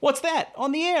What's that?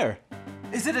 On the air?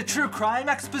 Is it a true crime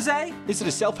exposé? Is it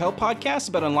a self-help podcast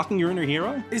about unlocking your inner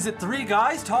hero? Is it three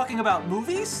guys talking about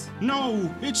movies?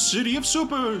 No, it's City of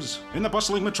Supers. In the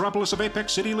bustling metropolis of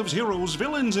Apex City lives heroes,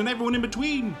 villains, and everyone in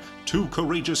between. Two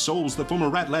courageous souls, the former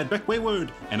rat lad Beck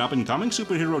Wayward and up-and-coming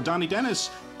superhero Donny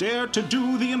Dennis, dare to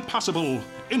do the impossible.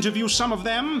 Interview some of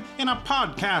them in a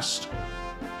podcast.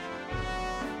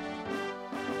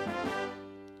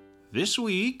 This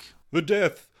week, the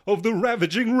death of the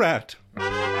Ravaging Rat.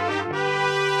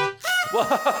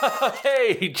 Whoa,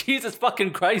 hey, Jesus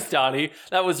fucking Christ, Donny.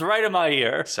 That was right in my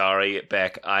ear. Sorry,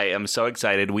 Beck. I am so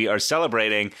excited. We are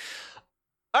celebrating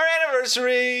our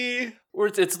anniversary.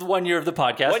 It's the 1 year of the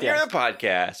podcast. 1 year of the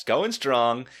podcast. Going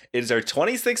strong. It is our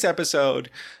 26th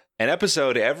episode. An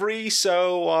episode every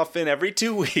so often, every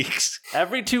 2 weeks.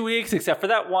 Every 2 weeks, except for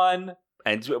that one.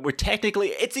 And we're technically,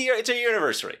 it's our year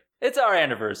anniversary. It's our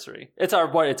anniversary. It's our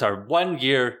 1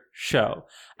 year show.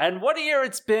 And what a year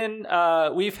it's been.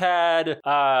 We've had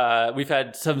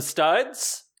some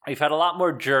studs. We've had a lot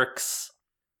more jerks.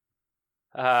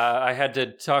 I had to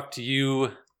talk to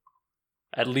you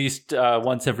at least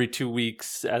once every 2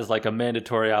 weeks as like a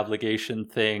mandatory obligation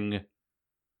thing.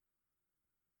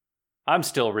 I'm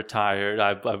still retired.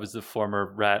 I was the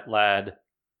former rat lad.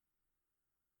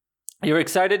 You're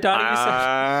excited, Donny?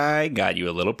 I got you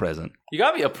a little present. You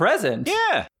got me a present?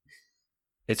 Yeah.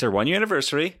 It's our 1 year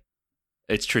anniversary.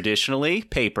 It's traditionally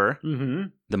paper. Mm-hmm.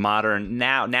 The modern,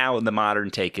 now the modern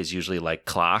take is usually like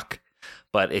clock,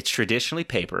 but it's traditionally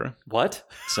paper. What?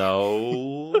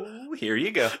 So here you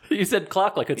go. You said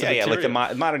clock like it's a material. Yeah, like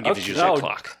the modern gift is usually a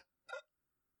clock.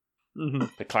 Mm-hmm.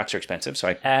 The clocks are expensive,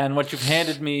 so And what you've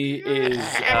handed me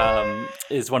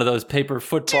is one of those paper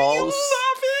footballs.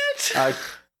 Do you love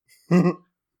it?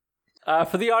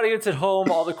 For the audience at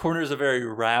home, all the corners are very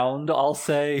round, I'll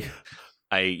say.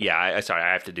 Sorry, I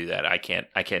have to do that. I can't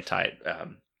tie it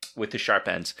with the sharp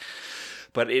ends.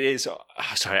 But it is,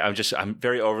 I'm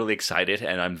very overly excited,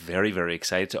 and I'm very, very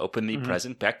excited to open the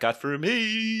present Beck got for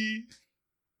me.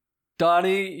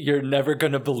 Donny, you're never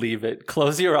going to believe it.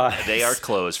 Close your eyes. They are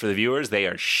closed. For the viewers, they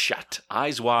are shut.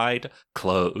 Eyes wide,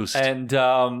 closed. And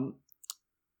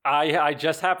I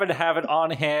just happen to have it on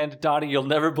hand. Donny, you'll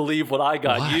never believe what I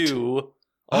got you.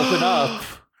 Open up.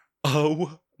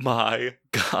 Oh my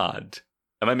God.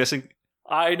 Am I missing?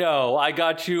 I know. I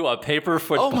got you a paper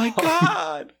football. Oh my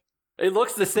God. It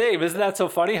looks the same. Isn't that so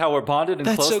funny how we're bonded and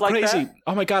That's close so like crazy. that?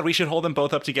 Oh my God, we should hold them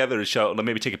both up together to show.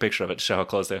 Maybe take a picture of it to show how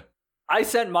close they are. I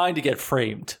sent mine to get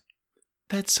framed.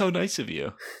 That's so nice of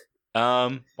you.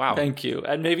 Wow. Thank you.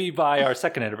 And maybe by our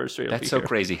second anniversary. That's so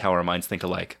crazy how our minds think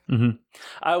alike.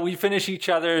 Mm-hmm. We finish each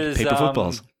other's paper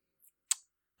footballs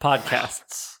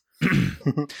podcasts.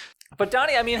 But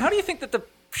Donny, I mean, how do you think that the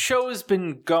show's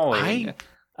been going?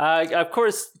 Of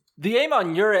course, the aim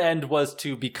on your end was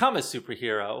to become a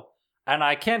superhero. And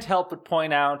I can't help but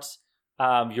point out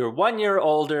you're 1 year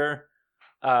older.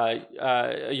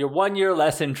 You're 1 year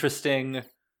less interesting.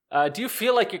 Do you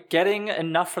feel like you're getting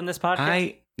enough from this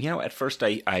podcast? At first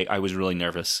I was really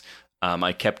nervous.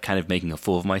 I kept kind of making a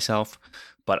fool of myself.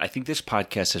 But I think this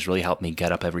podcast has really helped me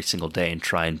get up every single day and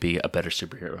try and be a better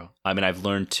superhero. I mean, I've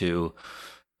learned to...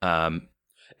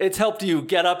 It's helped you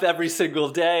get up every single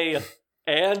day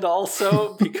and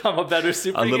also become a better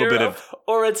superhero? A little bit of...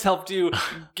 Or it's helped you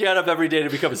get up every day to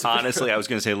become a superhero? Honestly, I was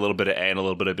going to say a little bit of A and a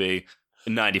little bit of B.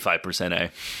 95% A.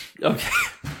 Okay.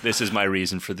 This is my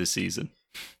reason for this season.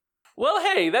 Well,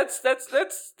 hey, that's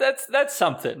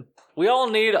something. We all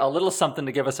need a little something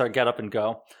to give us our get up and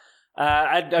go.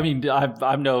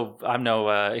 I'm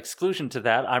no exclusion to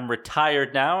that. I'm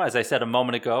retired now, as I said a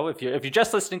moment ago. If you're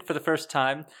just listening for the first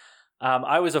time,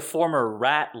 I was a former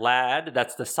rat lad.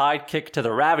 That's the sidekick to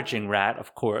the Ravaging Rat,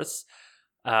 of course.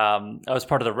 I was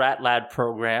part of the Rat Lad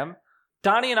program.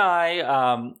 Donny and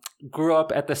I grew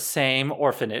up at the same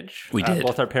orphanage. We did.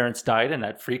 Both our parents died in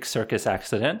that freak circus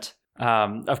accident.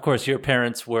 Of course, your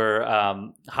parents were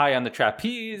high on the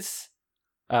trapeze.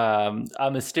 A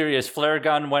mysterious flare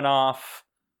gun went off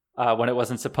when it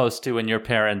wasn't supposed to, and your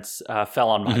parents fell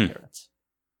on my parents.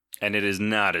 And it is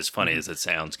not as funny as it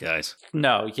sounds, guys.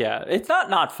 No, yeah. It's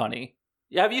not funny.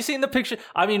 Have you seen the picture?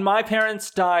 I mean, my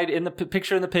parents died in the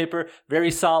picture in the paper.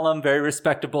 Very solemn, very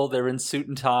respectable. They're in suit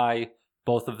and tie,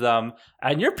 both of them.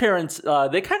 And your parents,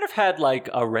 they kind of had like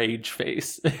a rage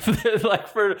face, like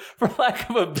for lack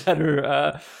of a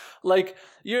better, like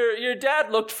your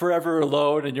dad looked Forever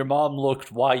Alone and your mom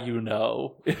looked Why You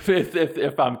Know,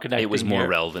 if I'm connecting. It was more here.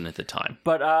 relevant at the time.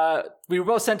 But we were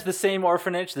both sent to the same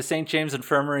orphanage, the St. James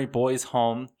Infirmary Boys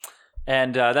Home.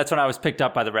 And that's when I was picked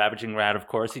up by the Ravaging Rat, of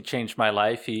course. He changed my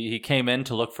life. He came in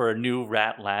to look for a new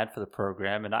rat lad for the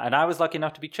program, and I was lucky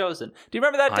enough to be chosen. Do you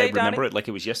remember that day, Donny? I remember it like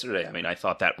it was yesterday. I mean, I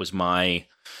thought that was my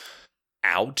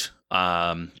out.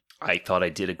 I thought I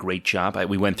did a great job.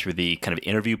 We went through the kind of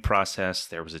interview process.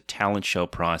 There was a talent show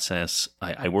process.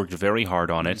 I worked very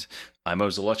hard on it. I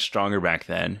was a lot stronger back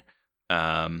then.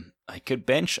 I could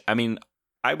bench. I mean,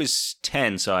 I was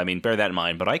 10, so I mean, bear that in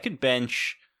mind. But I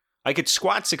could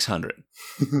squat 600.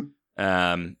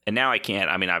 And now I can't.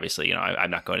 I mean, obviously,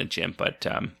 I'm not going to the gym, but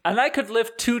and I could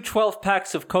lift 2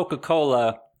 12-packs of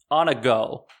Coca-Cola on a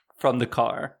go from the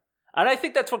car. And I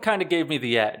think that's what kind of gave me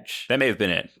the edge. That may have been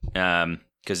it,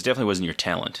 because it definitely wasn't your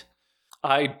talent.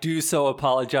 I do so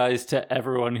apologize to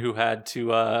everyone who had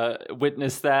to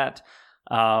witness that.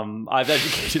 I've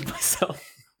educated myself.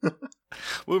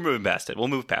 We're moving past it. We'll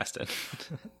move past it.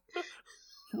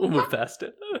 We'll move past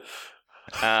it.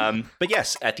 But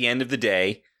yes, at the end of the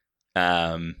day,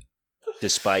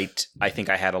 despite I think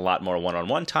I had a lot more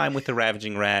one-on-one time with the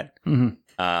Ravaging Rat,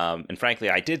 and frankly,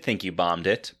 I did think you bombed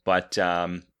it, but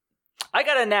I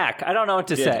got a knack. I don't know what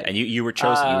to say. And you were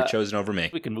chosen. You were chosen over me.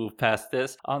 We can move past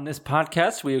this. On this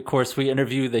podcast, we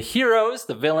interview the heroes,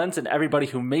 the villains, and everybody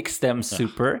who makes them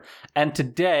super. And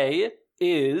today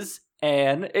is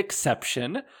an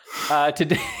exception.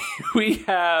 Today we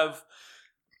have...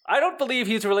 I don't believe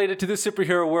he's related to the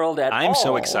superhero world at all. I'm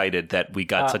so excited that we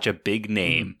got such a big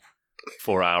name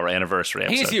for our anniversary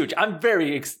episode. He's huge.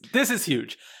 This is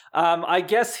huge. I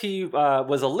guess he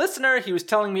was a listener. He was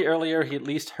telling me earlier he at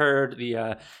least heard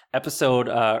the episode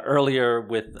earlier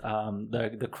with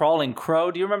the Crawling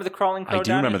Crow. Do you remember the Crawling Crow? I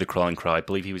do remember the Crawling Crow. I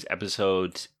believe he was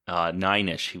episode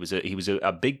 9-ish. He was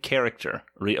a big character,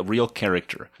 a real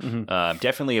character.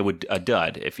 Definitely a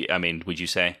dud. Would you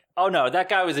say? Oh no, that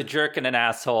guy was a jerk and an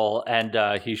asshole,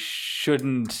 and he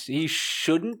shouldn't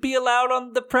be allowed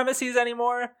on the premises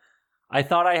anymore. I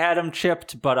thought I had him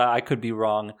chipped, but I could be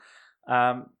wrong.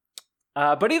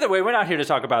 But either way, we're not here to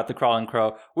talk about the Crawling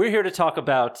Crow. We're here to talk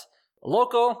about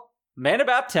local man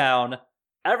about town.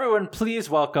 Everyone, please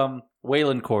welcome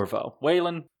Waylon Corvo.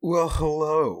 Waylon. Well,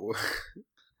 hello.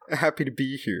 Happy to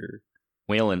be here.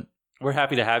 Waylon. We're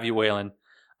happy to have you, Waylon.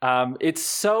 It's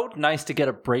so nice to get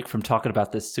a break from talking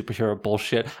about this superhero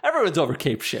bullshit. Everyone's over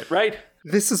cape shit, right?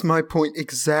 This is my point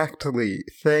exactly.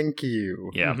 Thank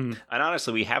you. Yeah. And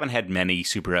honestly, we haven't had many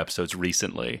super episodes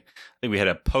recently. I think we had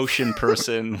a potion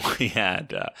person. We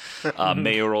had a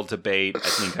mayoral debate. I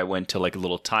think I went to like a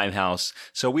little time house.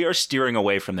 So we are steering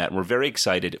away from that. We're very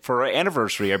excited for our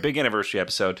anniversary, our big anniversary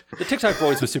episode. The TikTok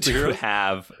boys with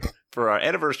superheroes. For our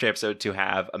anniversary episode, to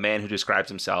have a man who describes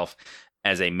himself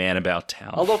as a man about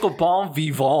town. A local bon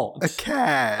vivant. A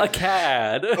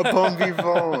cad. A bon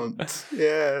vivant.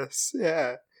 Yes,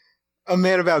 yeah. A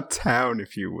man about town,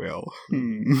 if you will.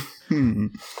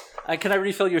 Can I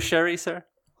refill your sherry, sir?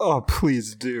 Oh,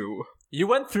 please do. You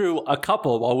went through a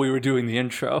couple while we were doing the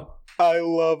intro. I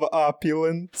love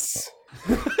opulence.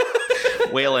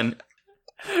 Waylon...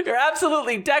 You're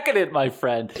absolutely decadent, my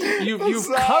friend.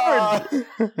 You've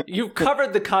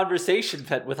covered the conversation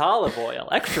pet with olive oil,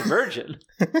 extra virgin.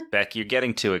 Beck, you're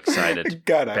getting too excited.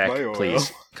 Beck,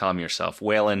 please calm yourself.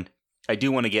 Waylon, I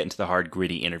do want to get into the hard,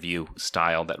 gritty interview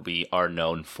style that we are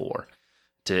known for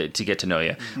to get to know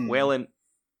you. Waylon,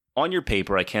 on your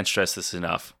paper, I can't stress this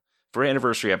enough. For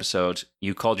anniversary episode,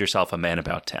 you called yourself a man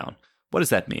about town. What does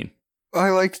that mean? I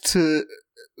like to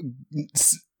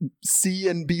see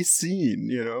and be seen,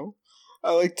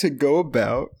 I like to go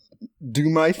about, do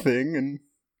my thing, and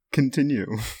continue.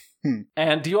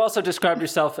 And do you also describe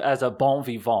yourself as a bon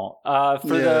vivant?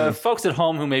 The folks at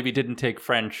home who maybe didn't take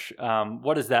French,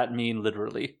 what does that mean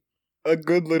literally? A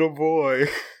good little boy.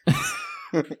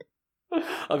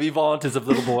 A vivant is a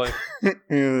little boy.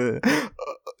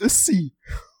 See.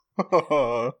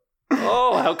 Oh,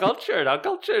 how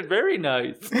cultured. Very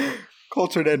nice.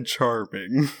 Cultured and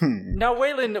charming. Now,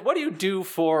 Waylon, what do you do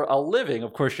for a living?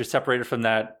 Of course, you're separated from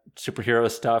that superhero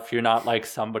stuff. You're not like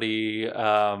somebody...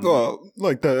 Well,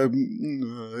 like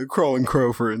the Crawling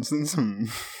Crow, for instance.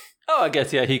 Oh, I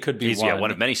guess, yeah, he could be He's one.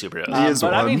 One of many superheroes. He is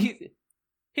but one. I mean,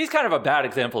 he's kind of a bad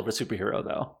example of a superhero,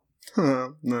 though.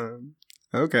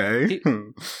 Okay.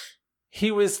 He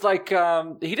was like,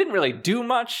 he didn't really do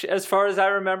much as far as I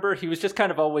remember. He was just kind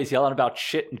of always yelling about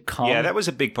shit and cum. Yeah, that was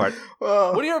a big part.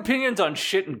 Well, what are your opinions on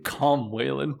shit and cum,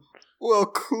 Waylon? Well,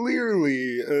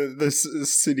 clearly, this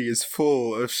city is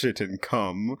full of shit and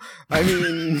cum. I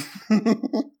mean,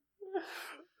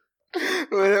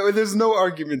 there's no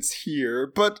arguments here,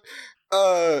 but,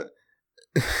 that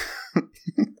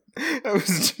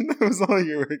was all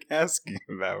you were asking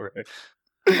about, right?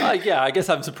 Yeah, I guess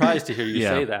I'm surprised to hear you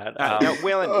say that. Now,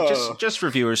 Waylon, just for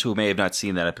viewers who may have not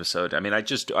seen that episode, I mean, I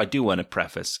do want to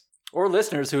preface. Or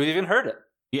listeners who have even heard it.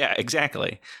 Yeah,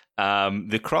 exactly.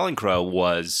 The Crawling Crow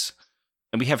was,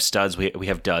 and we have studs, we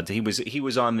have duds. He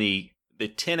was on the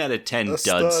 10 out of 10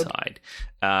 dud side.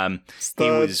 He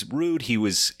was rude. He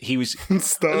was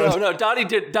Stud. No, Donny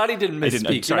didn't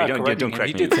misspeak. Sorry, don't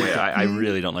correct me. I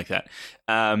really don't like that.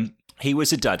 He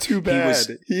was a dud. Too bad.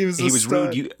 He was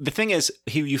rude. The thing is,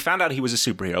 you found out he was a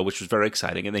superhero, which was very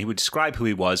exciting, and then he would describe who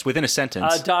he was within a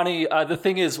sentence. Donny, the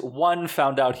thing is, one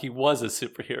found out he was a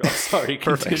superhero. Sorry,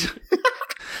 perfect.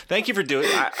 Thank you for doing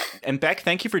that. And Beck,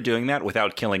 thank you for doing that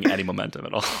without killing any momentum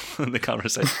at all in the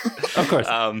conversation. Of course.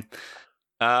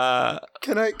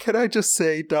 Can I just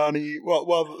say, Donny?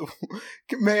 Well,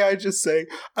 may I just say,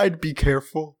 I'd be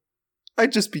careful.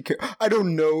 I'd just be careful. I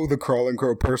don't know the Crawling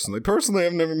Crow personally. Personally,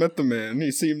 I've never met the man. He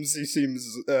seems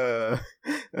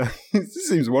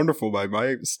wonderful by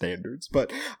my standards.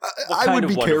 But I would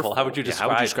be careful. How would you describe?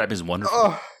 How would you describe his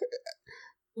wonderful?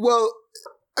 Well,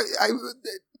 I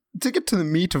to get to the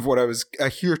meat of what I was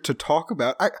here to talk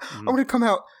about, I want to come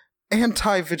out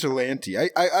anti-vigilante.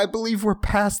 I believe we're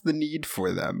past the need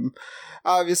for them.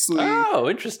 Obviously. Oh,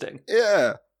 interesting.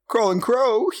 Yeah. Crawling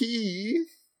Crow, he...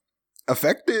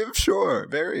 effective, sure.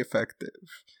 Very effective.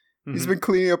 Mm-hmm. He's been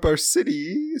cleaning up our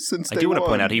city since day one. I do want to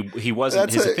point out, he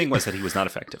wasn't... His thing was that he was not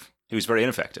effective. He was very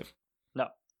ineffective.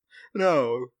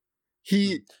 No.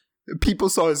 People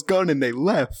saw his gun and they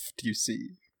left, you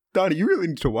see. Donny, you really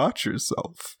need to watch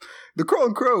yourself. The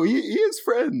Crawling Crow, he has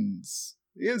friends.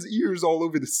 He has ears all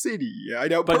over the city. I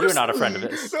know, but you're not a friend of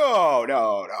his. No.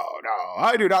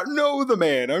 I do not know the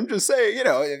man. I'm just saying,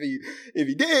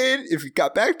 if he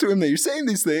got back to him that you're saying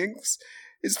these things,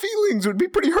 his feelings would be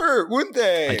pretty hurt, wouldn't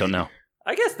they? I don't know.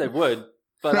 I guess they would,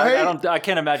 but right? I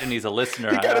can't imagine he's a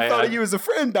listener. He kind of thought of you as a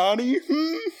friend, Donny.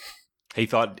 He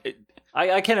thought...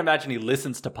 I can't imagine he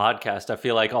listens to podcasts. I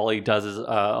feel like all he does is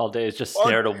all day is just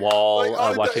stare at a wall,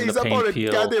 watching the paint peel. He's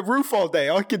up on a goddamn roof all day.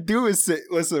 All he can do is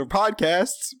listen to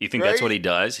podcasts. You think that's what he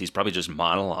does? He's probably just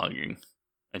monologuing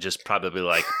and just probably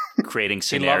like creating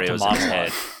scenarios in his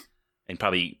head and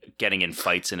probably getting in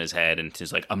fights in his head. And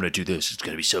he's like, I'm going to do this. It's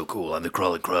going to be so cool. I'm the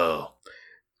Crawling Crow.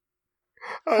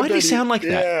 Why did he sound like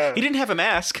that? He didn't have a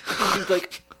mask. He's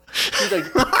like...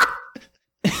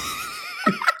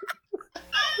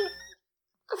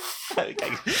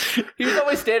 He was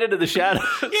always standing in the shadows.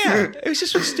 Yeah, it was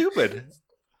just stupid.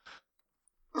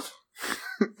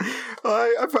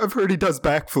 I've heard he does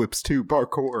backflips too,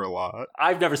 parkour a lot.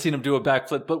 I've never seen him do a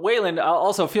backflip, but Waylon,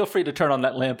 also feel free to turn on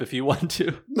that lamp if you want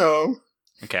to. No.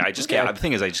 Okay, I just can't. The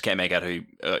thing is, I just can't make out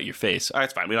your face. All right,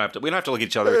 it's fine. We don't have to look at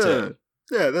each other.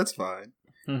 Yeah, that's fine.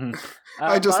 Mm-hmm.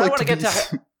 I just like to be...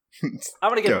 I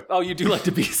want to get... Oh, you do like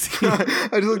to be seen.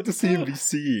 I just like to see him be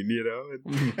seen,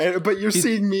 but you're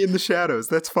seeing me in the shadows.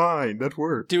 That's fine. That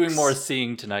works. Doing more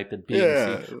seeing tonight than being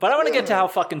seen. But I want to get to how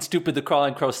fucking stupid the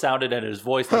Crawling Crow sounded and his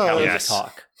voice, like how he would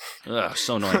talk. Ugh,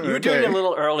 so annoying. You were doing it a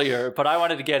little earlier, but I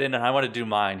wanted to get in and I wanted to do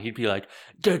mine. He'd be like,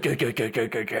 do.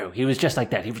 He was just like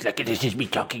that. He was like, this is me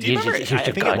talking. I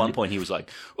think at one point he was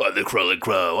like, the Crawling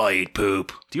Crow, I eat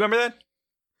poop. Do you remember that?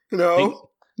 No.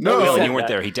 No, you weren't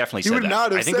there. He definitely said that.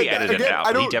 Not have I think we edited it out,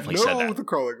 but he definitely said that. I don't know the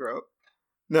Crawling Crow.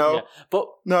 No. Yeah, but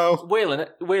no.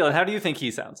 Waylon, how do you think he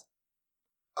sounds?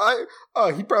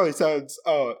 He probably sounds...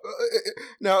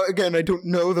 now, again, I don't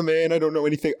know the man. I don't know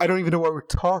anything. I don't even know why we're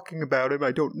talking about him.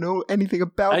 I don't know anything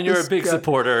about And you're a big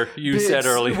supporter, you said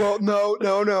earlier. Well,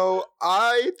 no.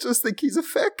 I just think he's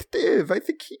effective. I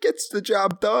think he gets the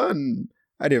job done.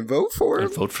 I didn't vote for him.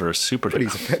 I vote for a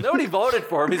superhero. Nobody voted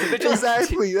for him. He's a vigilante.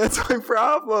 Exactly. That's my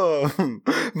problem.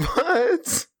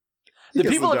 But the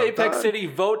people of Apex City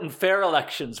vote in fair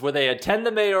elections where they attend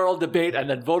the mayoral debate and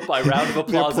then vote by round of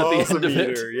applause at the end of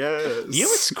it. Yes. You know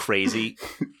what's crazy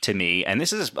to me, and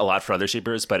this is a lot for other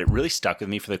superheroes, but it really stuck with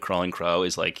me for the Crawling Crow,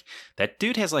 is like that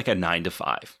dude has like a 9 to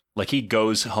 5. Like he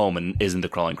goes home and isn't the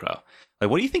Crawling Crow. Like,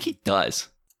 what do you think he does?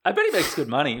 I bet he makes good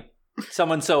money.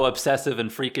 Someone so obsessive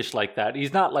and freakish like that.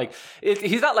 He's not like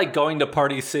going to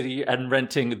Party City and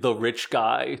renting the rich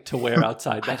guy to wear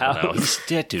outside the house.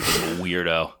 That dude was a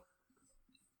weirdo.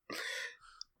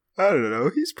 I don't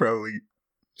know. He's probably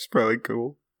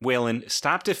cool. Waylon,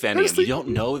 stop defending him. You don't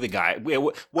know the guy.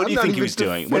 What do you think he was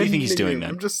doing? What do you think he's doing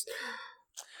then?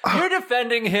 You're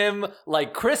defending him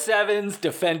like Chris Evans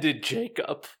defended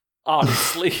Jacob.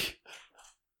 Honestly.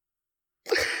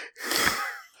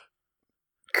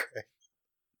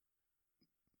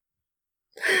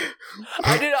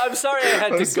 I'm sorry I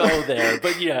had to go there,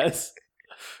 but yes.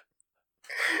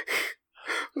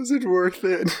 Was it worth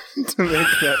it to make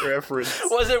that reference?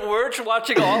 Was it worth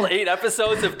watching all 8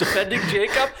 episodes of Defending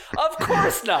Jacob? Of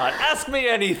course not. Ask me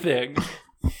anything.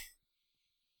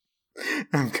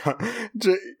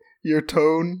 Your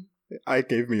tone, I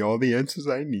gave me all the answers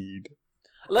I need.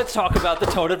 Let's talk about the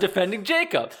tone of Defending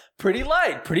Jacob. Pretty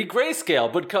light, pretty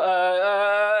grayscale, but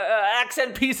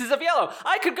accent pieces of yellow.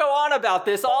 I could go on about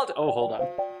this all. Oh, hold on.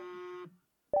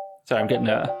 Sorry, I'm getting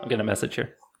a message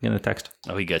here. I'm getting a text.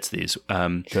 Oh, he gets these.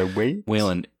 Wait?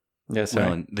 Waylon. Yeah, sorry.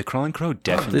 Waylon, the Crawling Crow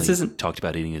definitely talked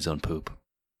about eating his own poop.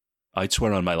 I'd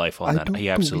swear on my life on that. He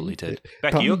absolutely did.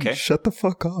 Becky, you okay? Shut the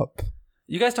fuck up.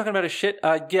 You guys talking about his shit?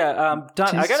 Yeah.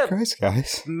 Don, I got Christ,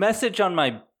 guys. message on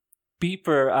my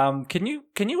beeper. Can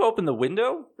you open the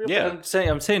window? Yeah.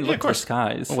 I'm saying look for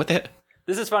skies. Oh, what the heck?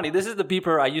 This is funny. This is the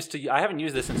beeper I haven't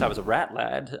used this since I was a rat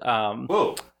lad.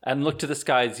 Whoa. And look to the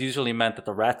skies usually meant that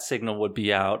the rat signal would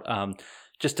be out.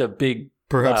 Just a big.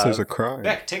 Perhaps there's a crime.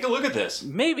 Beck, take a look at this.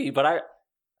 Maybe, but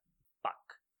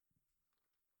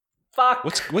Fuck.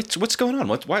 What's going on?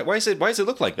 Why does it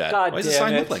look like that? God why does the damn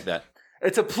sign it. look like that?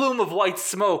 It's a plume of white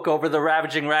smoke over the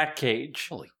ravaging rat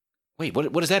cage. Wait,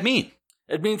 what does that mean?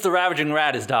 It means the ravaging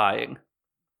rat is dying.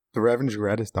 The Ravaging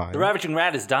Rat is dying. The ravaging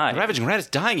rat is dying. The ravaging rat is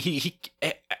dying. He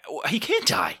can't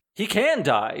die. He can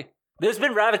die. There's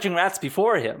been ravaging rats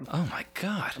before him. Oh my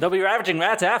god. There'll be ravaging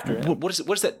rats after him. What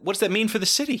does that mean for the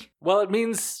city? Well, it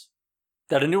means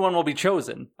that a new one will be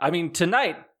chosen. I mean,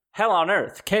 tonight, hell on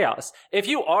earth, chaos. If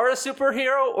you are a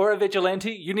superhero or a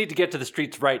vigilante, you need to get to the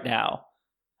streets right now.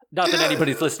 Not that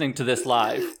anybody's listening to this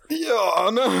live. Yeah,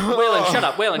 no. Waylon, shut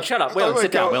up. Waylon,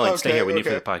 sit down. Waylon, stay here. We need for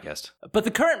the podcast. But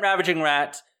the current ravaging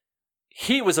rat,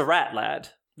 he was a rat lad.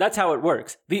 That's how it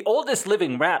works. The oldest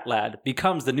living rat lad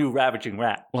becomes the new ravaging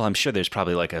rat. Well, I'm sure there's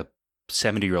probably like a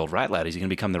 70-year-old rat lad. Is he going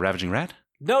to become the ravaging rat?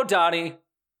 No, Donnie.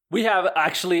 We have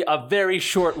actually a very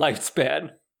short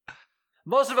lifespan.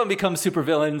 Most of them become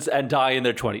supervillains and die in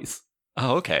their 20s.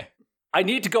 Oh, okay. I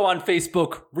need to go on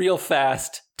Facebook real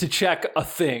fast to check a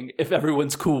thing if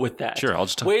everyone's cool with that. Sure, I'll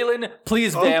just... Waylon,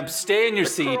 please vamp. Stay in your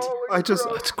seat. I've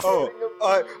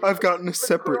gotten a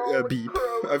separate beep.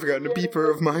 I've gotten a beeper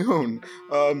of my own.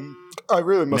 I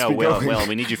really must be going. Waylon,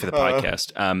 we need you for the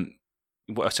podcast.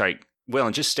 Sorry,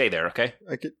 Waylon, just stay there, okay?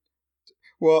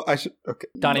 I should... Okay.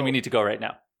 Donnie, we need to go right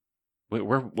now.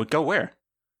 Go where?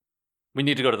 We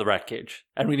need to go to the rat cage.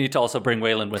 And we need to also bring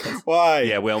Waylon with us. Why?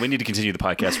 Yeah, well, we need to continue the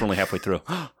podcast. We're only halfway through.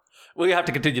 We have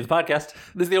to continue the podcast.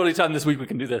 This is the only time this week we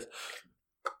can do this.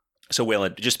 So,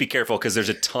 Waylon, just be careful because there's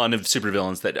a ton of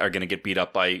supervillains that are going to get beat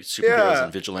up by superheroes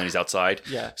and vigilantes outside.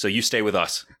 Yeah. So you stay with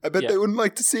us. I bet they wouldn't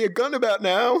like to see a gun about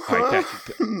now. All right,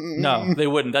 No, they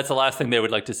wouldn't. That's the last thing they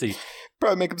would like to see.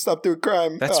 Probably make them stop doing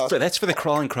crime. That's for the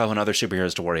Crawling Crow and other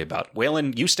superheroes to worry about.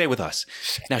 Waylon, you stay with us.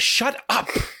 Now shut up.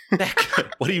 Beck,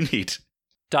 what do you need?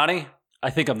 Donnie,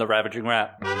 I think I'm the ravaging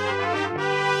rat.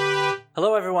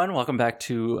 Hello, everyone. Welcome back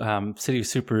to City of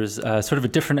Supers. Sort of a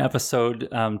different episode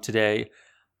today.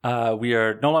 We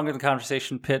are no longer in the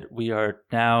conversation pit. We are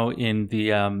now in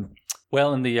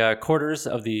the quarters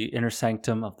of the inner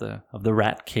sanctum of the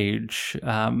rat cage.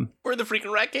 We're in the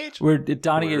freaking rat cage.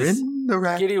 Donnie is in the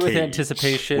rat giddy with cage.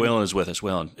 anticipation. Waylon is with us.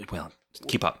 Waylon,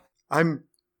 keep up. I'm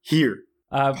here.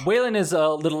 Waylon is a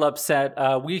little upset.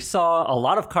 We saw a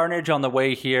lot of carnage on the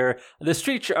way here. The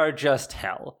streets are just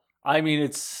hell. I mean,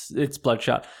 it's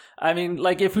bloodshot. I mean,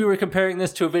 like, if we were comparing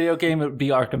this to a video game, it would be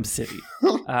Arkham City.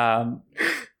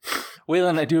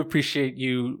 Waylon, I do appreciate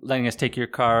you letting us take your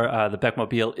car. The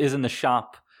Beckmobile is in the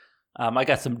shop. I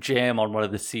got some jam on one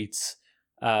of the seats.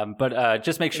 But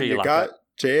just make sure you lock got it.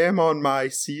 Jam on my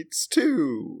seats,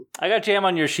 too. I got jam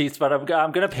on your sheets, but I'm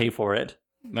going to pay for it.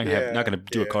 Not gonna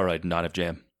do a car ride and not have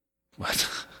jam. What?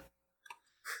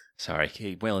 Sorry,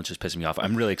 Waylon's just pissing me off.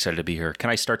 I'm really excited to be here. Can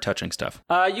I start touching stuff?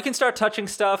 You can start touching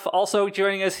stuff. Also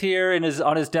joining us here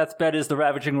on his deathbed is the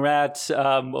Ravaging Rat.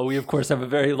 We, of course, have a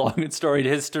very long and storied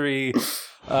history.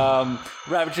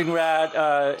 Ravaging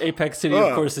Rat, Apex City,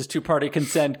 of course, is two-party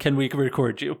consent. Can we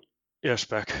record you? Yes,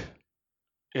 Beck.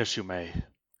 Yes, you may.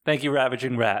 Thank you,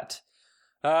 Ravaging Rat.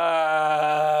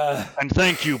 And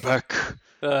thank you, Beck,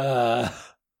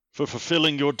 for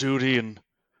fulfilling your duty and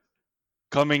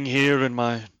coming here in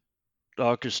my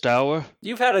darkest hour.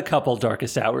 You've had a couple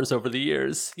darkest hours over the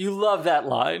years. You love that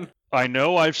line. I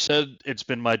know I've said it's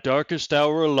been my darkest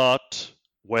hour a lot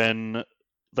when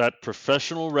that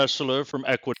professional wrestler from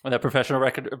Ecuador... When that professional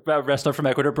wrestler from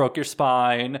Ecuador broke your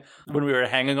spine. When we were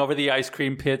hanging over the ice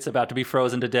cream pits about to be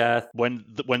frozen to death. When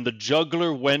the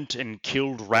juggler went and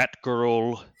killed Rat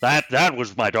Girl. That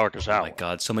was my darkest hour. Oh my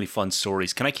God, so many fun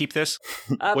stories. Can I keep this?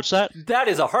 What's that? That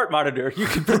is a heart monitor. You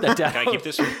can put that down. Can I keep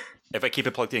this? If I keep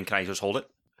it plugged in, can I just hold it?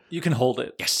 You can hold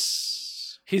it.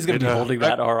 Yes. He's going to be holding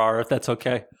that RR if that's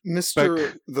okay.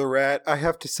 Mr. the Rat, I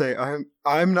have to say,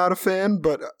 I'm not a fan,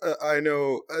 but I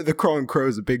know the Crawling Crow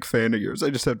is a big fan of yours. I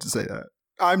just have to say that.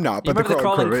 I'm not, but You remember the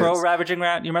Crawling Crow, is. Ravaging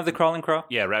Rat? You remember the Crawling Crow?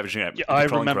 Yeah, Ravaging Rat. Yeah, I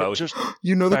remember. Crow. Just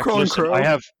You know the Beck, Crawling listen,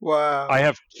 Crow? Wow. I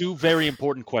have two very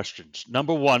important questions.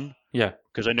 Number one, Yeah.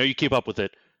 because I know you keep up with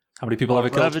it. How many people have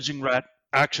it killed? Ravaging Rat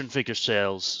action figure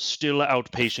sales still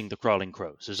outpacing the Crawling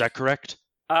Crows. Is that correct?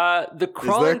 The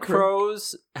Crawling correct?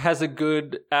 Crows has a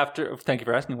good after. Thank you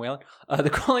for asking, Waylon. The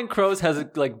Crawling Crows has a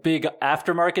big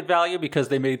aftermarket value because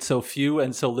they made so few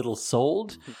and so little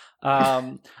sold.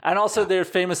 And also they're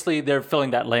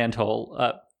filling that land hole.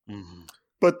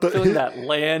 But Filling that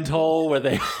land hole where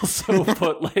they also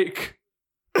put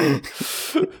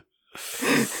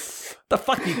the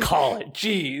fuck do you call it?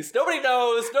 Jeez, nobody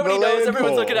knows. Nobody knows.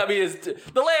 Everyone's looking at me as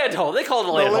the land hole. They call it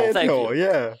a land hole. Thank you.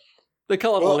 Yeah. They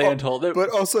call it a land hole. But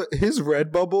also, his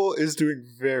Redbubble is doing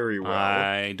very well.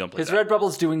 I don't believe His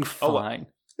Redbubble's doing fine.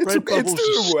 It's Redbubble's doing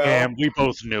a well. scam. We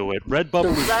both knew it.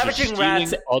 Redbubble is Ravaging just stealing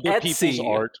Rat's other Etsy. people's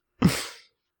art.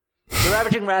 The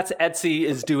Ravaging Rat's Etsy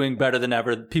is doing better than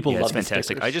ever. People it's love the fantastic.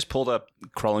 stickers. I just pulled up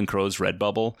Crawling Crow's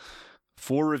Redbubble.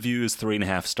 4 reviews,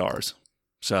 3.5 stars.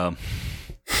 So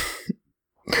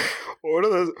One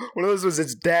of those was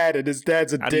his dad, and his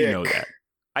dad's a dick. how do you know that?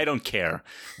 I don't care.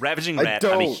 Ravaging Rat,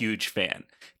 I'm a huge fan.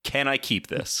 Can I keep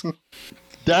this?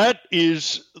 That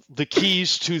is the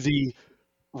keys to the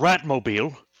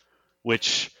Ratmobile,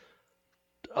 which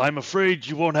I'm afraid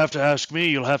you won't have to ask me.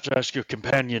 You'll have to ask your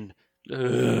companion.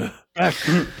 Beck,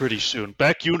 pretty soon.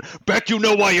 Beck, you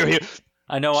know why you're here.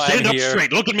 I know I'm Stand up here.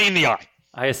 straight. Look at me in the eye.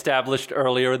 I established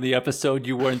earlier in the episode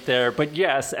you weren't there. But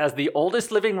yes, as the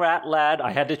oldest living rat lad,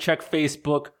 I had to check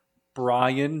Facebook.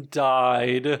 Brian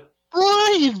died.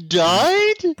 Brian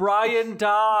died? Brian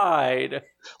died.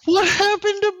 What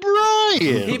happened to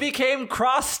Brian? He became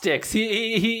cross sticks.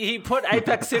 He put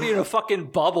Apex City in a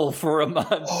fucking bubble for a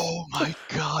month. Oh my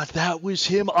god, that was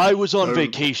him. I was on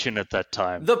vacation at that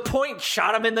time. The point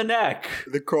shot him in the neck.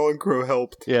 The Crawling Crow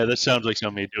helped. Yeah, that sounds like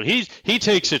something he'd do. He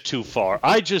takes it too far.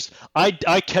 I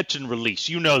catch and release.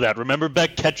 You know that. Remember,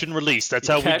 Beck? Catch and release. That's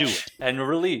how we do it. And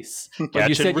release. But Catch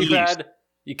you said and you release. had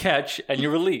you catch and you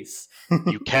release.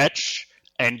 You catch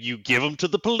and you give them to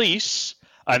the police,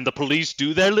 and the police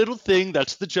do their little thing.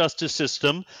 That's the justice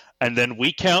system. And then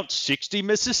we count 60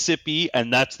 Mississippi,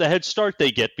 and that's the head start they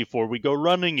get before we go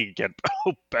running again.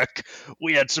 Oh, Beck,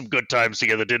 we had some good times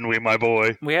together, didn't we, my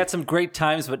boy? We had some great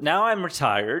times, but now I'm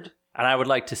retired, and I would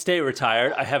like to stay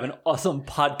retired. I have an awesome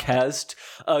podcast.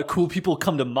 Cool people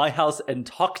come to my house and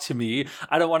talk to me.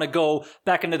 I don't want to go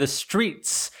back into the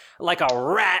streets like a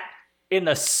rat in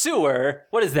the sewer.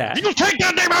 What is that? You take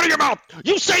that name out of your mouth!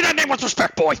 You say that name with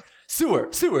respect, boy! Sewer.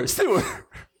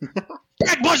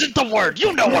 That wasn't the word!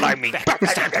 You know what I mean! Look at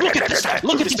this!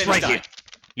 Look at this right here!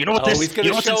 You know what this... He's going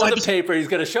you know to what's show inside the this... paper. He's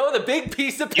going to show the big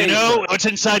piece of paper. You know what's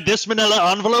inside this manila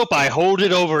envelope? I hold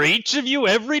it over each of you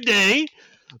every day,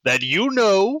 that you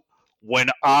know when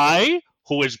I,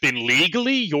 who has been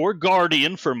legally your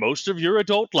guardian for most of your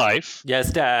adult life...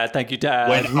 Yes, Dad. Thank you, Dad.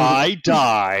 When I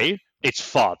die... It's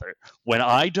father. When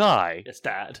I die... Yes,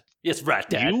 Dad. Yes, rat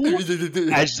Dad. You,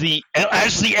 as the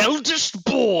eldest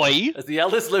boy... As the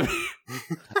eldest living...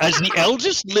 As the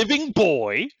eldest living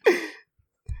boy...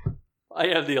 I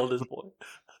am the eldest boy.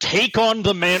 Take on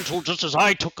the mantle just as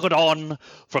I took it on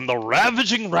from the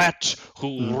ravaging rat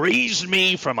who raised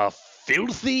me from a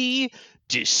filthy,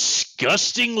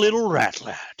 disgusting little rat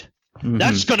lad.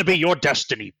 That's going to be your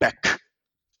destiny, Beck.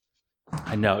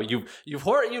 I know you've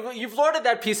lorded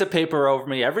that piece of paper over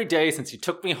me every day since you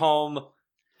took me home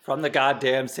from the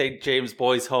goddamn St. James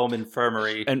Boys Home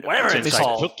Infirmary, And whatever it's Since I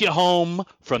called. took you home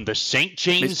from the St.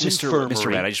 James Infirmary. Mr.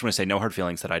 Rat, I just want to say no hard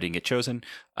feelings that I didn't get chosen.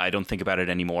 I don't think about it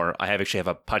anymore. I actually have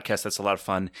a podcast that's a lot of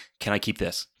fun. Can I keep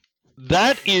this?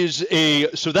 That is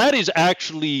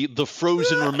actually the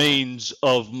frozen remains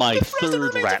of my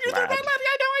third rat lad. I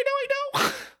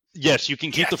know. Yes, you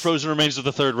can keep the frozen remains of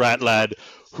the third rat lad,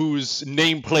 whose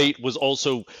nameplate was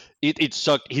also it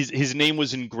sucked. His name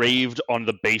was engraved on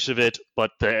the base of it,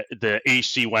 but the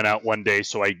AC went out one day,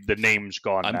 so the name's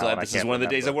gone. I'm now, glad and this I is can't one of the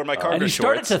days I remember. wore my cargo And he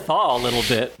started shorts. to thaw a little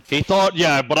bit. He thought,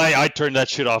 yeah, but I turned that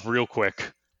shit off real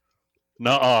quick.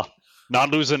 Nuh-uh.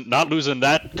 Not losing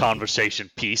that conversation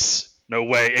piece. No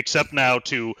way. Except now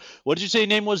to, what did you say your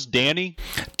name was? Danny?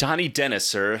 Donny Dennis,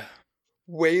 sir.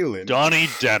 Waylon. Donny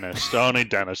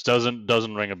Dennis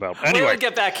doesn't ring a bell. Anyway,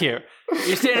 get back here.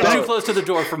 You're standing too close to the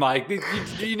door for Mike.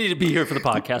 You need to be here for the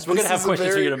podcast. We're going to have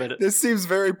questions for you in a minute. This seems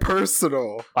very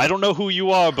personal. I don't know who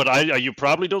you are, but you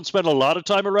probably don't spend a lot of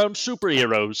time around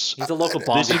superheroes. He's a local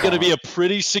bomb. This is going to be a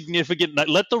pretty significant night.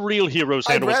 Let the real heroes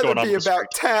handle what's going on. I'd rather be about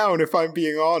town, if I'm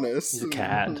being honest. He's a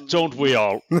cat. Don't we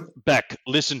all? Beck,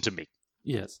 listen to me.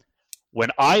 Yes. When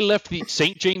I left the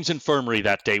St. James Infirmary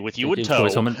that day with you in tow,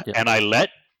 and I let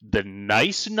the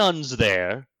nice nuns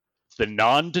there, the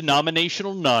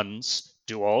non-denominational nuns,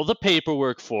 do all the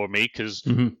paperwork for me, because,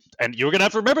 and you're going to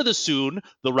have to remember this soon,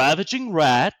 the Ravaging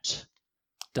Rat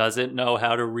doesn't know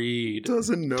how to read.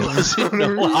 Doesn't know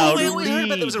how to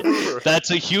read. That's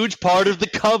a huge part of the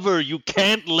cover. You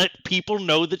can't let people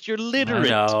know that you're literate. I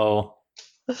know.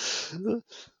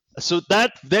 So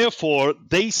therefore,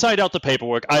 they signed out the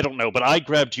paperwork. I don't know, but I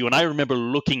grabbed you, and I remember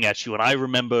looking at you, and I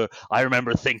remember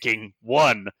thinking,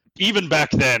 one, even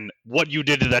back then, what you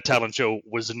did at that talent show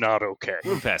was not okay.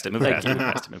 Move past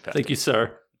it. Thank you,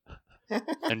 sir.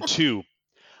 And two,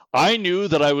 I knew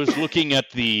that I was looking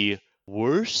at the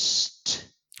worst,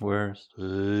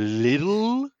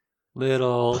 little,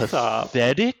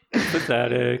 pathetic,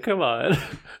 come on,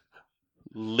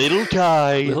 little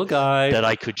guy that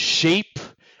I could shape.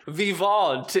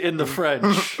 Vivant in the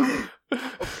French.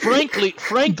 Frankly,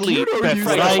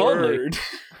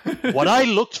 what I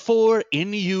looked for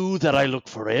in you that I look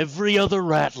for every other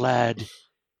rat lad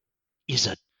is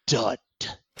a dud.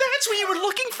 That's what you were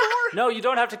looking for? No, you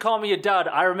don't have to call me a dud.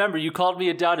 I remember you called me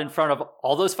a dud in front of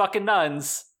all those fucking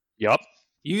nuns. Yup.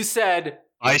 You said,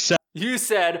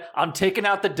 I'm taking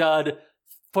out the dud,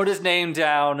 put his name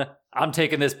down, I'm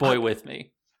taking this boy with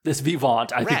me. This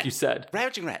Vivant, I think you said.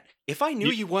 Ravaging Rat. If I knew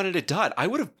you wanted a dud, I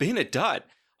would have been a dud.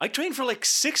 I trained for like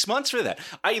 6 months for that.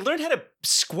 I learned how to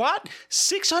squat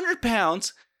 600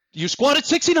 pounds. You squatted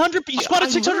 1,600? You squatted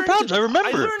 600 pounds, I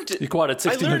remember. You squatted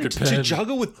 1,600 pounds. To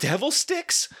juggle with devil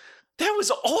sticks? That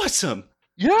was awesome.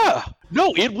 Yeah.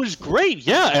 No, it was great.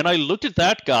 Yeah. And I looked at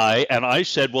that guy and I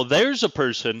said, well, there's a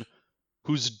person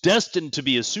who's destined to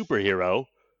be a superhero.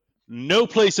 No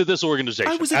place at this organization.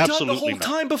 I was a dud the whole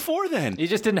time before then. You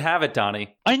just didn't have it,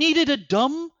 Donnie. I needed a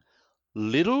dumb,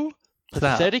 little,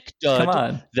 pathetic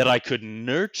dud that I could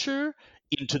nurture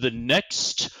into the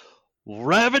next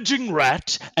Ravaging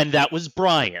Rat, and that was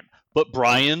Brian. But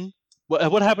Brian,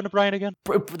 what happened to Brian again?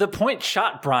 The point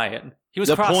shot Brian. He was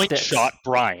the cross point sticks. Shot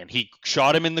Brian. He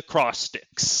shot him in the cross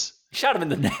sticks. He shot him in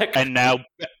the neck. And now...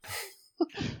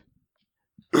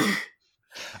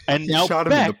 And now shot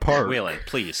him in the park. Waylon,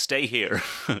 please stay here.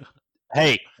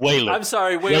 Hey, Waylon. I'm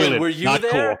sorry, Waylon. Were you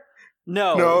there? Cool.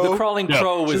 No, the crawling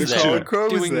crow was there.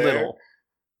 Doing little.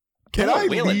 Can I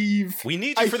leave? We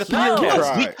need you for the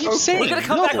podcast. We're gonna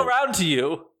come back around to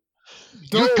you.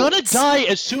 You're gonna die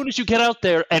as soon as you get out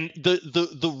there, and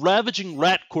the Ravaging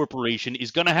Rat Corporation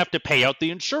is gonna have to pay out the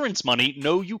insurance money.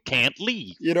 No, you can't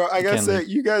leave. You know, I gotta say,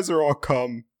 you guys are all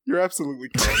cum. You're absolutely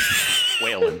cum.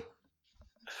 Waylon.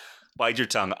 Bite your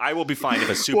tongue. I will be fine if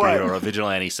a superhero or a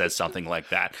vigilante says something like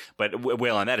that. But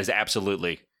Waylon, that is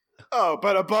absolutely... Oh,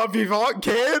 but a Bob Vivant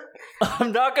kid?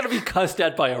 I'm not going to be cussed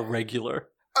at by a regular.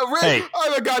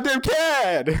 I'm a goddamn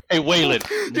kid! Hey, Waylon,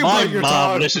 my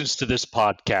mom listens to this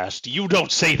podcast. You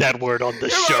don't say that word on the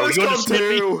show. You understand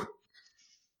me?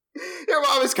 Your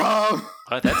mom is cum!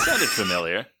 That sounded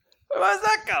familiar. Why does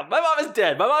that come? My mom is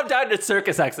dead. My mom died in a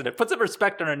circus accident. Put some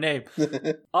respect on her name.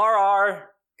 RR.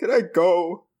 Can I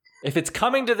go? If it's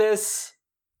coming to this,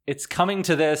 it's coming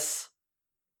to this.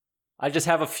 I just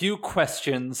have a few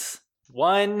questions.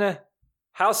 One,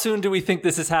 how soon do we think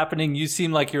this is happening? You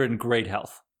seem like you're in great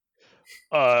health.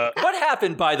 What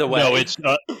happened, by the way? No, it's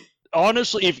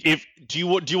honestly. If do you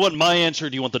want my answer? Or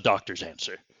do you want the doctor's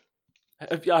answer?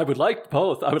 I would like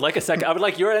both. I would like a second. I would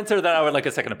like your answer. Then I would like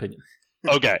a second opinion.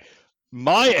 Okay,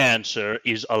 my answer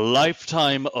is a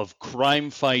lifetime of crime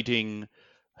fighting,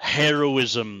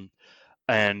 heroism,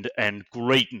 and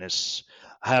greatness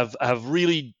have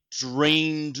really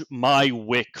drained my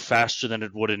wick faster than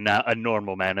it would a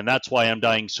normal man, and that's why I'm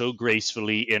dying so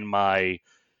gracefully in my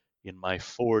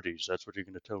 40s. That's what you're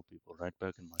going to tell people, right?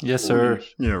 Back in my 40s. Sir.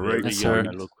 Yeah, right. Yes, sir.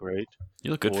 I look great.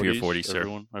 You look good for your 40s, sir.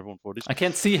 Everyone 40s. I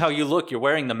can't see how you look. You're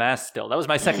wearing the mask still. That was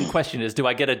my second question: is do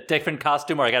I get a different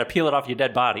costume or I got to peel it off your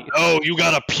dead body? Oh, you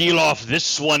got to peel off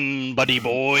this one, buddy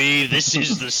boy. This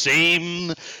is the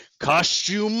same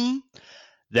costume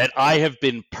that I have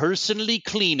been personally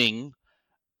cleaning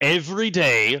every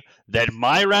day, that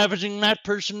my Ravaging Rat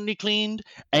personally cleaned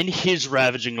and his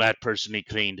Ravaging Rat personally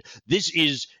cleaned. This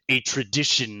is a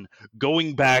tradition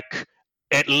going back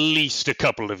at least a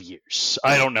couple of years.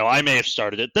 I don't know. I may have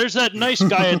started it. There's that nice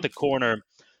guy at the corner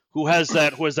who has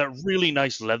that really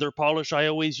nice leather polish I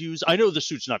always use. I know the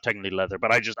suit's not technically leather,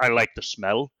 but I like the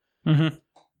smell. Mm-hmm.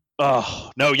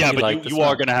 Oh no, yeah, but like you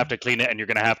are gonna have to clean it, and you're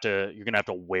gonna have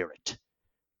to wear it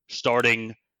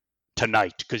starting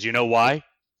tonight. Because you know why?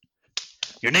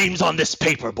 Your name's on this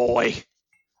paper, boy.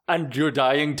 And you're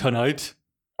dying tonight?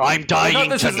 I'm dying tonight.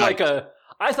 This is like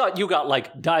I thought you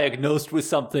got diagnosed with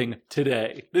something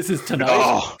today. This is tonight.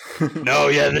 Oh, no,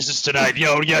 yeah, this is tonight.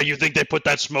 Yo, yeah, you think they put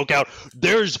that smoke out?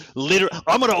 There's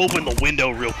I'm gonna open the window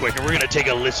real quick, and we're gonna take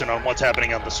a listen on what's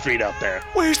happening on the street out there.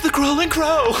 Where's the crawling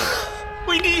crow?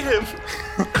 We need him.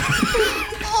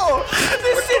 Oh,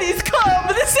 the city's come!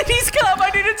 The city's come!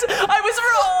 I was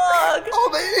wrong! Oh,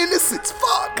 the innocence,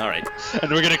 fuck! All right.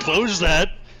 And we're gonna close that.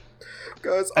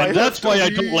 Guys, And that's why I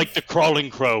leave. don't like the crawling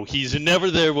crow. He's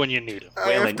never there when you need him.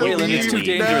 Waylon, it's too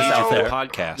dangerous now. out there.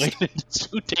 Podcast. It's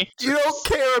too dangerous. You don't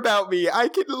care about me. I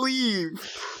can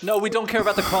leave. No, we don't care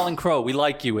about the crawling crow. We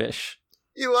like you, Ish.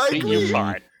 You like You're me?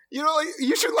 fine. You know,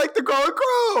 you should like the crawling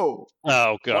crow.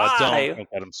 Oh, God, Why? don't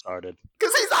get him started.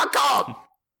 Because he's not calm.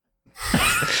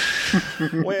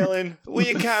 Waylon, will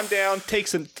you calm down? Take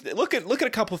some. Look at a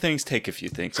couple things. Take a few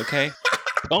things, okay?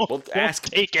 Don't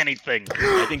take anything.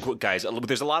 I think, guys,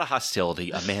 there's a lot of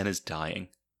hostility. A man is dying.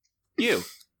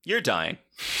 You're dying.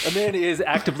 A man is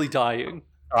actively dying.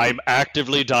 I'm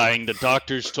actively dying. The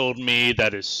doctors told me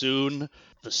that as soon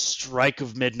the strike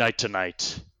of midnight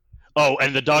tonight. Oh,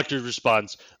 and the doctor's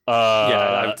response.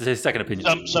 Yeah, his second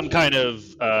opinion. Some kind of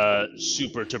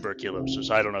super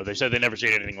tuberculosis. I don't know. They said they never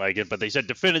seen anything like it, but they said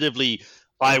definitively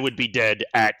I would be dead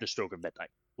at the stroke of midnight,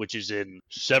 which is in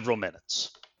several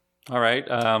minutes. All right.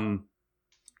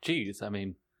 Geez, I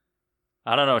mean,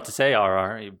 I don't know what to say,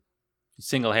 RR. You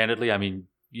single-handedly, I mean,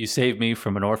 you saved me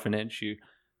from an orphanage.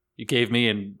 You gave me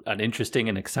an interesting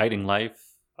and exciting life.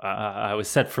 I was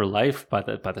set for life by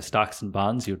the stocks and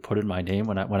bonds you had put in my name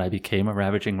when I became a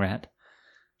Ravaging Rat.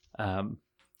 And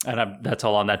that's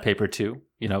all on that paper too.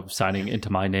 You know, signing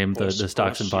into my name the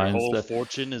stocks and bonds. Your whole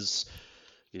fortune is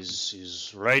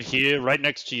right here, right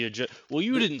next to you. Well,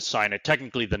 you didn't sign it.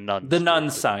 Technically, the nuns. The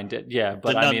nuns signed it, yeah.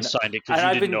 But the nuns signed it because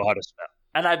you didn't know how to spell.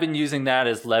 And I've been using that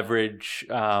as leverage,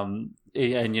 and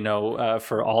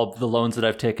for all the loans that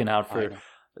I've taken out for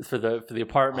the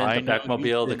apartment, the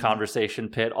Beckmobile, the conversation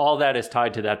pit. All that is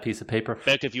tied to that piece of paper.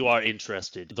 Beck, if you are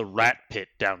interested, the rat pit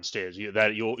downstairs.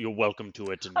 You're welcome to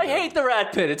it. And, I hate the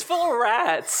rat pit. It's full of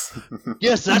rats.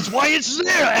 Yes, that's why it's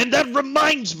there. And that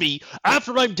reminds me,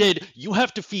 after I'm dead, you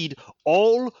have to feed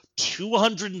all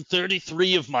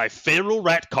 233 of my feral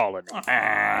rat colony.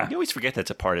 You always forget that's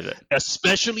a part of it.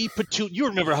 Especially Petunia. You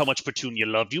remember how much Petunia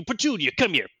loved you. Petunia,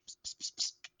 come here.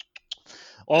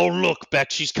 Oh, look,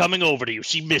 Beck, she's coming over to you.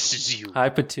 She misses you. Hi,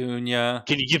 Petunia.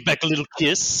 Can you give Beck a little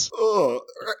kiss? Oh,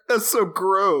 that's so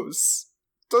gross.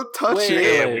 Don't touch Wait,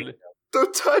 it.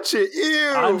 Don't touch it.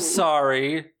 Ew. I'm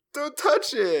sorry. Don't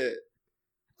touch it.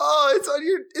 Oh, it's on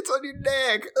your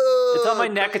neck. Oh, It's on my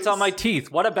neck. It's on my teeth.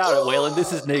 What about it, Waylon?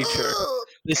 This is nature.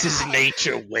 This is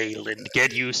nature, Waylon.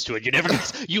 Get used to it. You never.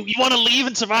 You want to leave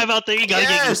and survive out there? You gotta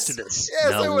get used to this.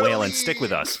 Yes, No, I wanna Waylon, leave. stick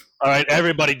with us. All right,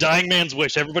 everybody. Dying man's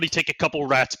wish. Everybody, take a couple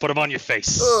rats. Put them on your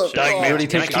face. Ugh, Dying God. man's Already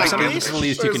Can I take keep some of It's these? the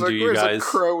least you can do, you Where's guys. a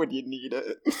crow when you need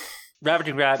it?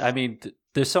 Ravaging Rat, I mean,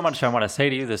 there's so much I want to say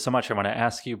to you. There's so much I want to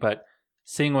ask you, but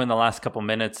seeing we're in the last couple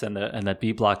minutes and that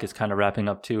B block is kind of wrapping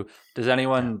up too, does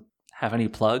anyone have any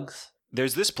plugs?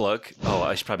 There's this plug. Oh,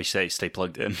 I should probably say stay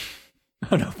plugged in.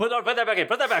 Oh, no, put that back in.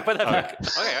 Put that back.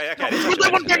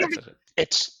 Okay.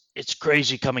 It's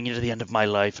crazy coming into the end of my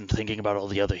life and thinking about all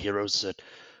the other heroes that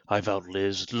I've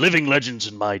outlived, living legends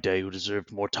in my day who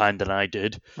deserved more time than I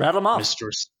did. Rattle them off.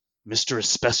 Mr.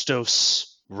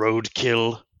 Asbestos,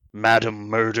 Roadkill, Madam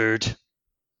Murdered.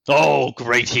 Oh,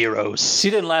 great heroes. She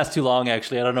didn't last too long,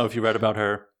 actually. I don't know if you read about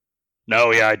her.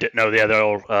 No, yeah, I did. No, yeah, they're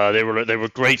all they were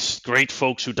great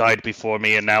folks who died before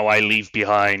me, and now I leave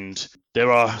behind. There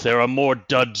are more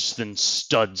duds than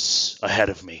studs ahead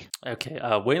of me. Okay,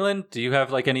 Waylon, do you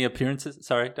have any appearances?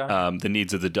 Sorry, Don. The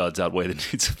needs of the duds outweigh the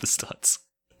needs of the studs.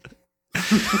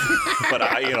 But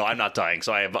I'm not dying,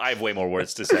 so I have way more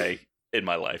words to say in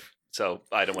my life. So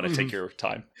I don't want to take your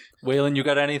time. Waylon, you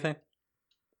got anything?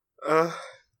 Go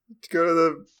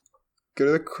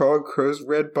to the Crawling Crow's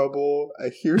Redbubble. I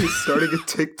hear he's starting a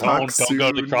TikTok Don't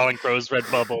go to Crawling Crow's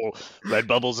Redbubble.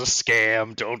 Redbubble's a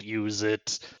scam. Don't use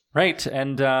it. Right,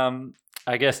 and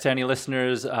I guess to any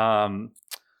listeners,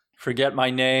 forget my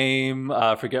name,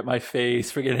 forget my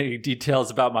face, forget any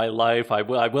details about my life. I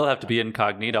will have to be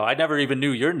incognito. I never even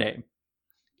knew your name.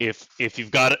 if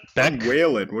you've got it, Beck. I'm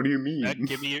Waylon. What do you mean? Beck,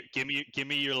 give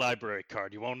me your library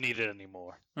card. You won't need it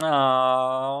anymore.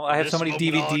 Oh, I have so many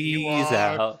This moment on, you DVDs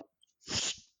are out.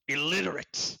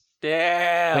 Illiterate.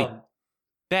 Damn. Wait,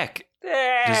 Beck,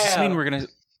 Damn. does this mean we're going to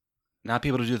not be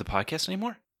able to do the podcast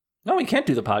anymore? No, we can't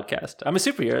do the podcast. I'm a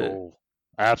superhero. Oh,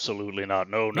 absolutely not.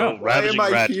 No. Why Ravaging am I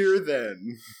Rat. here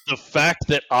then? The fact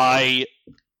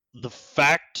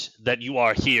that you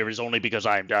are here is only because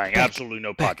I am dying. Absolutely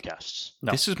no podcasts.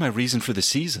 No. This is my reason for the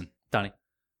season. Donnie.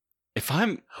 If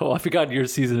I forgot your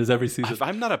season is every season. if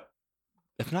I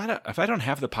don't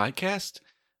have the podcast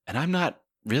and I'm not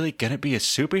really going to be a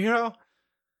superhero,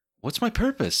 what's my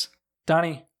purpose?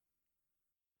 Donnie.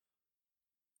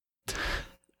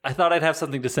 I thought I'd have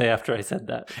something to say after I said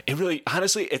that. It really,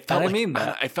 honestly, it felt I like mean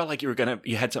that. I felt like you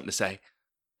had something to say.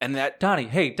 And that, Donnie,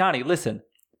 listen.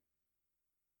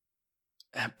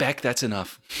 Beck, that's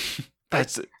enough. That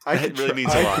could really try-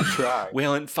 means I a lot. could try.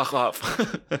 Waylon, fuck off.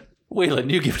 Waylon,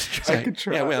 you give it a try. I could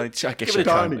try. Yeah, Waylon, I guess Give it a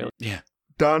try, Donnie. Waylon. Yeah.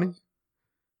 Donnie?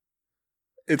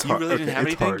 It's You hard. really didn't Okay, have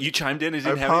it's anything? hard. You chimed in and I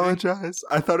didn't have anything? apologize.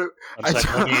 I thought it. One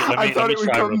second, I thought it would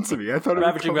try come real to me. I thought it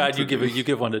Ravaging would come Rat, to me. you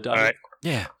give one to Donnie. All right,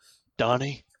 Yeah.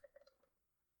 Donnie.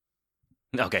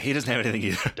 Okay, he doesn't have anything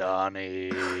either.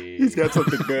 Donnie. He's got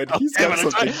something good. He's Damn got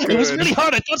it, something It good. was really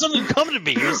hard. I thought something would come to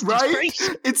me. It was Right?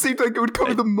 crazy. It seemed like it would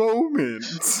come in the moment.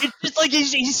 It's just like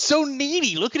he's so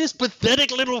needy. Look at his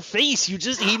pathetic little face. He I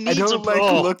needs don't a like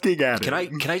bro. looking at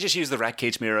it. Can I just use the rat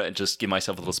cage mirror and just give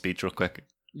myself a little speech real quick?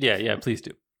 Yeah, please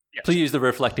do. Yes. Please use the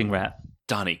reflecting rat.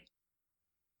 Donnie,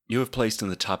 you have placed in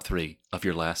the top 3 of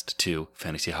your last 2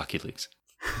 fantasy hockey leagues.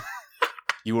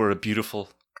 You are a beautiful,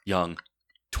 young,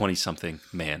 20-something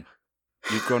man.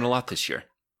 You've grown a lot this year.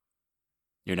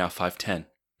 You're now 5'10".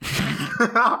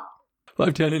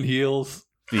 5'10" in heels.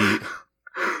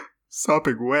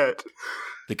 Sopping wet.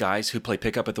 The guys who play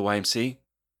pickup at the YMC,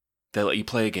 they let you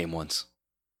play a game once.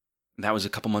 And that was a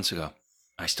couple months ago.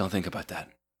 I still think about that.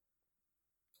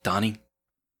 Donnie,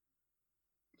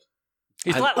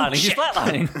 He's Oh, flatlining. He's shit.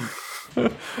 flatlining.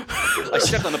 I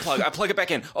stepped on the plug. I plug it back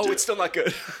in. Oh, it's still not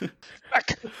good.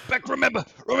 Back, remember.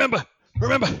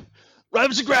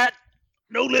 Ravaging Rat,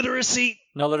 no literacy,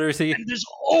 No literacy. and there's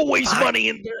always money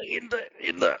in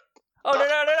the. Oh,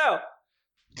 no.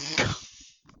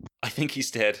 I think he's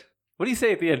dead. What do you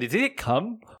say at the end? Did it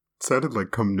come? Sounded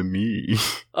like come to me.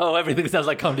 Oh, everything sounds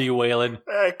like come to you, Waylon.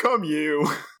 Hey, come you.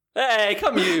 Hey,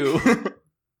 come you.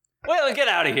 Waylon, get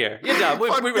out of here. You're done. We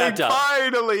Fuck wrapped me, up.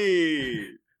 Finally.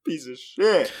 Piece of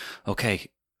shit. Okay.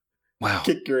 Wow.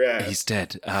 Kick your ass. He's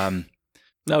dead.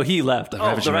 No, he left. The The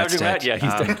Ravaging Rat's Ravaging Rat? dead. Yeah,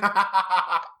 he's dead.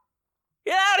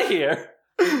 Get out of here.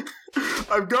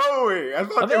 I'm going. I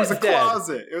thought I'm there was a dead.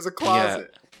 closet. It was a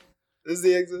closet. This is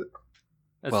the exit.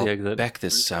 That's well, the exit. Beck,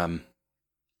 this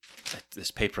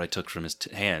paper I took from his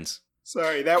hands.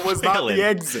 Sorry, that was not Waylon. the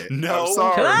exit. No I'm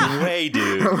sorry. way,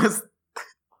 dude. That was...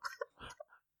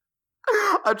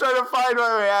 I'm trying to find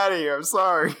my way out of here. I'm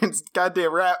sorry. It's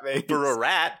goddamn rat maze. For a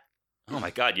rat? Oh my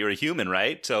god, you're a human,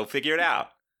 right? So figure it out.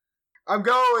 I'm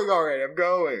going already. I'm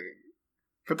going.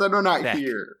 Pretend I'm not Beck.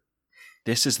 here.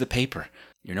 This is the paper.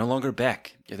 You're no longer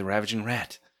Beck. You're the Ravaging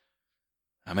Rat.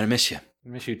 I'm gonna miss you. I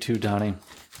miss you too, Donnie.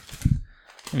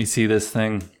 Let me see this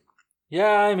thing.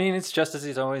 Yeah, I mean, it's just as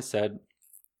he's always said.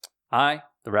 I,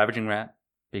 the Ravaging Rat,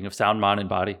 being of sound mind and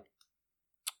body,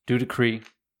 do decree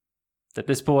that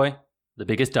this boy, the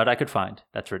biggest dud I could find,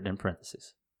 that's written in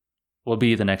parentheses, will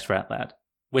be the next rat lad.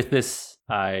 With this,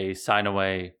 I sign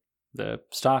away the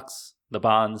stocks, the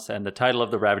bonds, and the title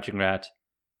of the Ravaging Rat,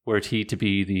 were he to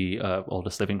be the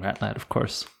oldest living rat lad, of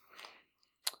course.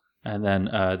 And then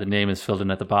the name is filled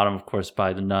in at the bottom, of course,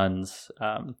 by the nuns.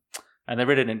 And they've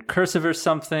written in cursive or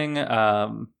something.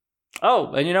 Oh,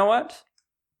 and you know what?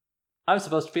 I'm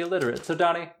supposed to be illiterate. So,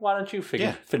 Donnie, why don't you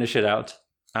finish it out?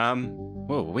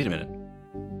 Whoa, wait a minute.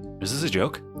 Is this a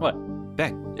joke? What?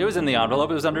 Beck, It was in the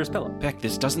envelope. It was under his pillow. Beck,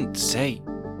 this doesn't say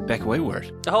Beck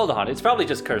Wayward. Hold on. It's probably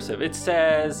just cursive. It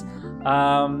says,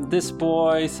 this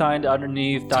boy signed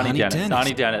underneath Donny Dennis.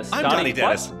 Donny Dennis. I'm Donny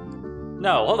Dennis. What?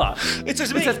 No, hold on. It's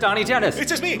just It me. says Donny Dennis. It's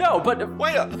just me. No, but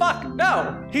Wait up. fuck,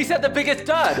 no. He said the biggest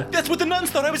dud. That's what the nuns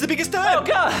thought. I was the biggest dud. Oh,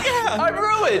 God. Yeah. I'm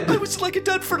ruined. I was like a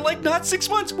dud for like not 6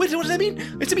 months. Wait, what does that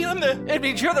mean? It's mean I'm the... It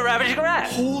means you're the Ravaging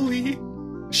Rat. Holy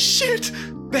shit.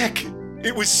 Beck,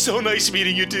 it was so nice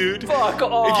meeting you, dude. Fuck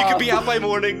off. If you could be out by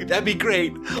morning, that'd be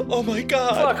great. Oh my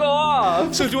god. Fuck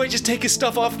off. So do I just take his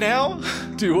stuff off now?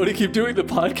 Do you want to keep doing the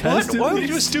podcast? What? Why would you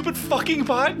do a stupid fucking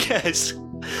podcast?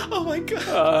 Oh my god.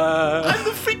 Uh, I'm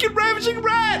the freaking Ravaging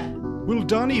Rat! Will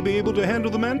Donny be able to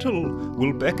handle the mantle?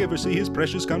 Will Beck ever see his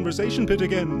precious conversation pit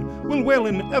again? Will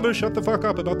Waylon ever shut the fuck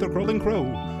up about the crawling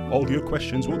crow? All your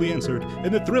questions will be answered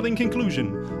in the thrilling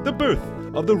conclusion, the birth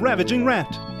of the Ravaging Rat.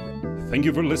 Thank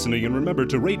you for listening, and remember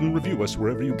to rate and review us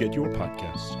wherever you get your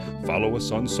podcasts. Follow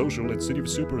us on social at City of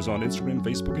Supers on Instagram,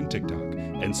 Facebook, and TikTok,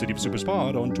 and City of Supers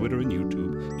Pod on Twitter and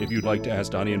YouTube. If you'd like to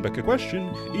ask Donny and Beck a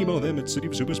question, email them at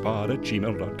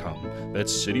cityofsuperspod@gmail.com.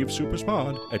 That's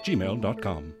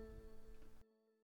cityofsuperspod@gmail.com.